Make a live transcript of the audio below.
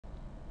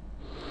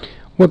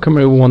Welcome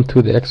everyone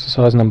to the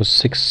exercise number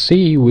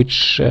 6C,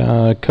 which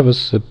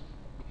covers the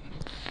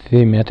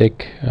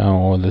thematic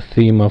or the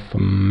theme of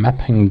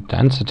mapping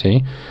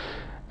density.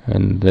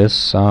 And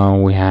this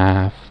we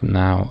have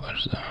now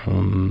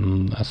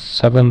a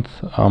seventh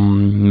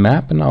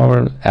map in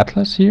our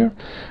atlas here,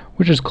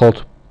 which is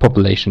called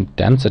population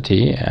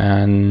density.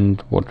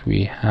 And what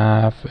we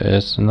have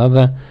is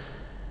another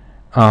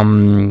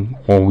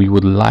or we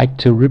would like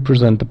to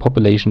represent the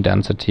population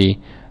density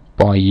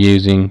by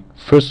using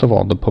first of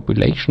all the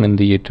population in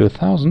the year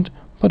 2000,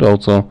 but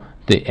also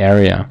the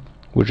area,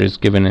 which is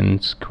given in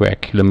square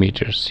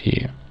kilometers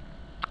here.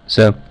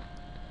 So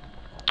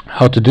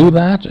how to do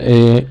that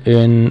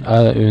in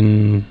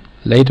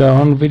later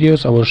on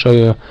videos I will show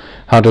you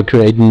how to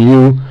create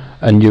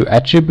a new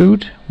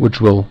attribute which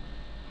will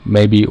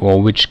maybe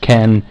or which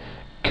can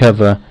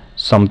cover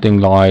something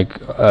like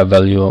a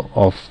value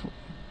of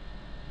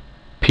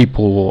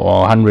people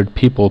or 100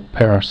 people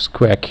per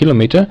square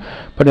kilometer,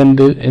 but in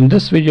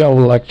this video I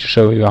would like to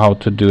show you how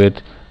to do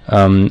it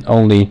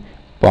only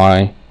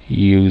by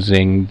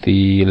using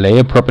the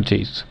layer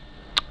properties.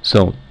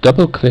 So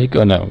double click,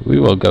 we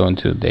will go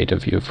into data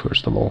view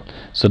first of all.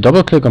 So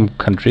double click on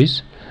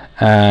countries,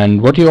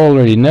 and what you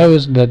already know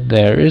is that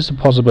there is a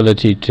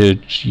possibility to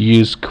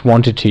use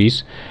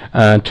quantities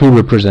to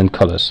represent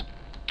colors,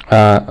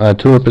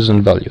 to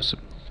represent values.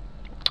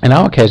 In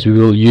our case we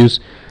will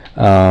use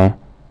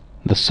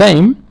the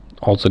same,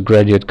 also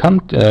gradient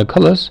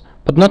colors,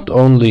 but not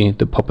only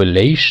the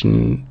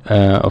population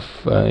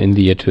in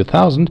the year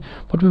 2000,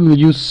 but we will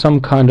use some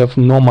kind of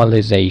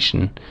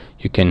normalization.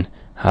 You can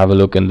have a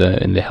look in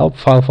the help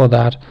file for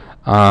that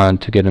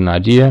to get an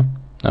idea.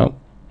 Oh,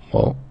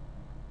 well,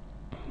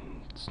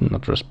 it's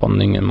not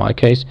responding in my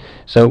case.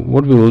 So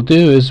what we will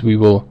do is we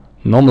will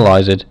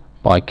normalize it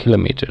by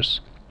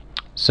kilometers.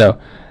 So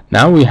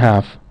now we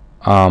have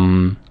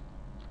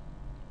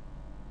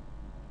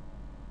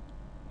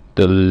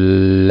the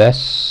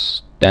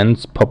less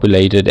dense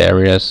populated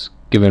areas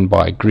given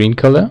by green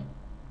color,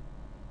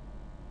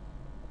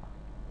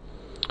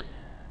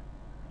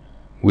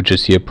 which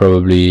is here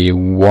probably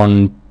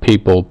 1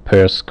 people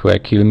per square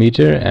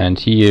kilometer, and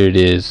here it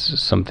is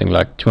something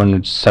like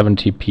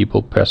 270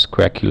 people per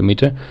square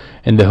kilometer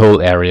in the whole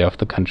area of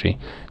the country.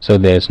 So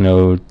there's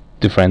no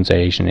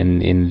differentiation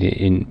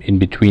in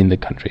between the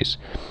countries.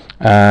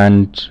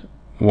 And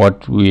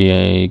what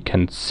we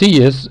can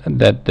see is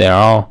that there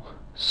are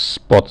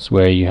spots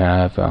where you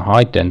have a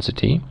high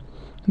density,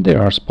 and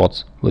there are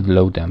spots with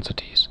low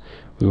densities.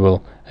 We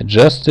will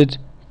adjust it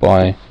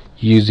by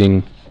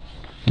using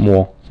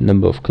more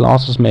number of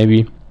classes,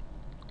 maybe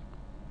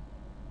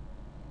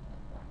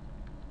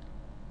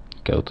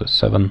go to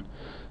 7,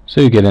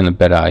 so you get a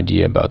better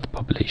idea about the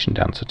population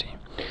density.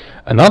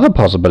 Another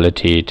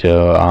possibility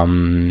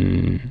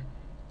to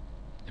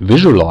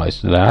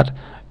visualize that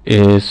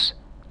is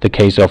the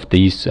case of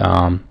these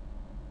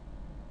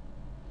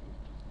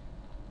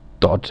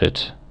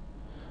dotted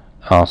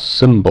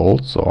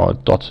symbols or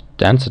dot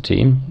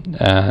density,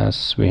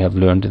 as we have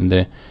learned in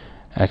the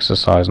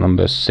exercise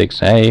number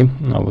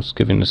 6A. I was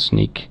given a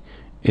sneak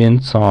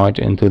insight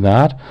into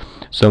that.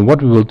 So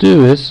what we will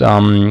do is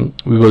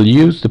we will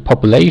use the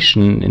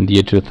population in the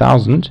year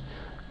 2000.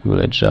 We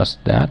will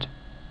adjust that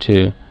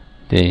to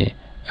the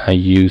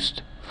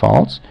used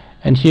files,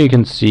 and here you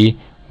can see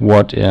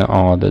what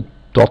are the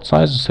dot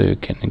sizes. So you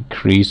can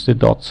increase the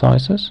dot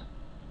sizes,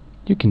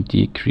 you can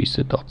decrease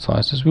the dot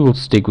sizes. We will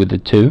stick with the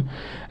 2,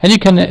 and you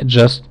can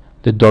adjust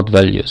the dot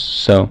values.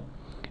 So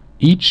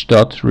each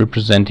dot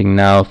representing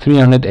now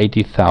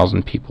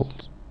 380,000 people.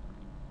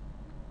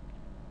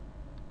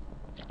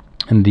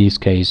 In this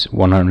case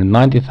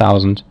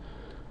 190,000,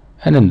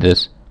 and in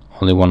this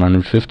only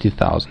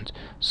 150,000.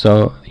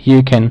 So here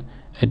you can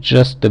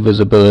adjust the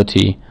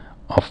visibility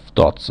of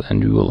dots,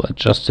 and we will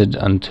adjust it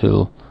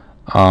until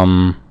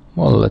well,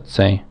 let's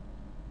say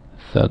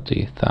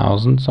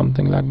 30,000,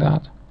 something like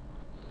that.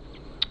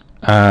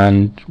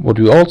 And what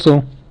we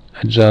also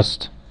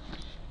adjust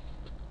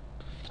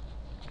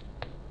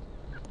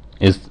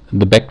is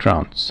the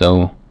background,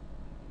 so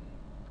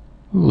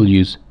we will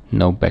use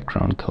no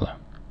background color.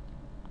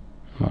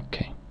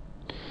 Okay,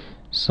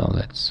 so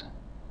let's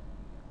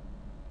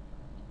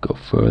go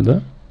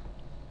further.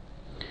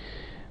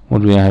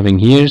 What we are having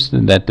here is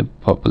that the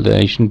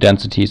population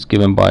density is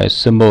given by a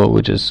symbol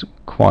which is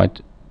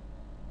quite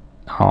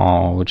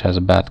which has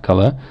a bad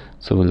color,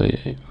 so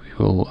we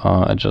will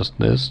adjust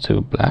this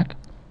to black.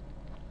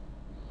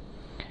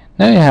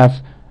 Now you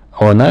have,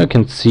 or now you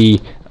can see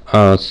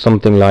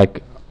something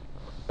like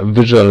a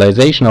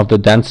visualization of the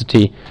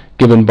density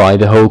given by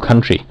the whole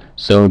country.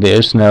 So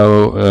there's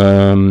no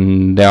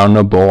there are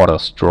no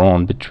borders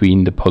drawn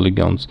between the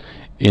polygons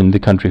in the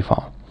country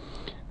file.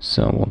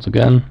 So once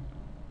again,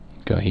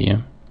 go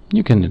here.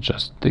 You can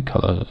adjust the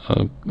color,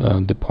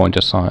 the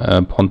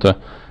pointer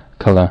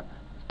color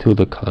to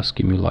the color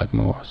scheme you like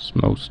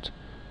most.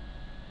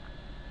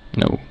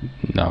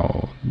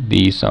 No,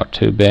 these are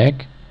too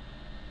big.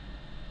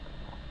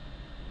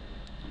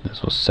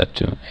 This was set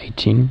to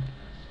 18.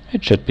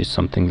 It should be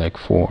something like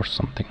 4 or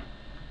something.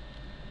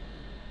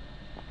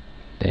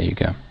 There you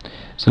go.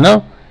 So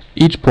now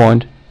each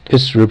point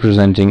is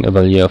representing a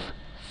value of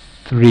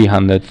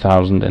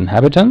 300,000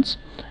 inhabitants.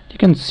 You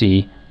can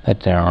see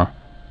that there are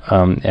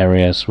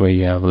areas where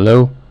you have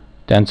low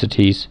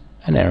densities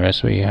and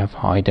areas where you have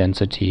high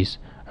densities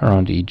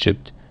around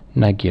Egypt,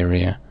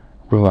 Nigeria,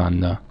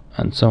 Rwanda,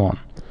 and so on.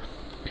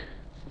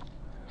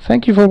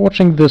 Thank you for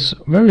watching this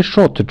very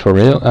short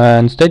tutorial,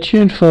 and stay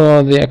tuned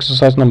for the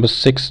exercise number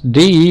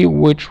 6D,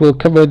 which will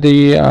cover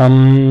the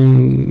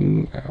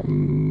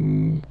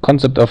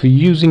concept of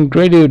using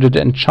graduated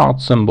and chart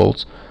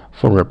symbols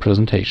for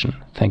representation.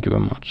 Thank you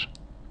very much.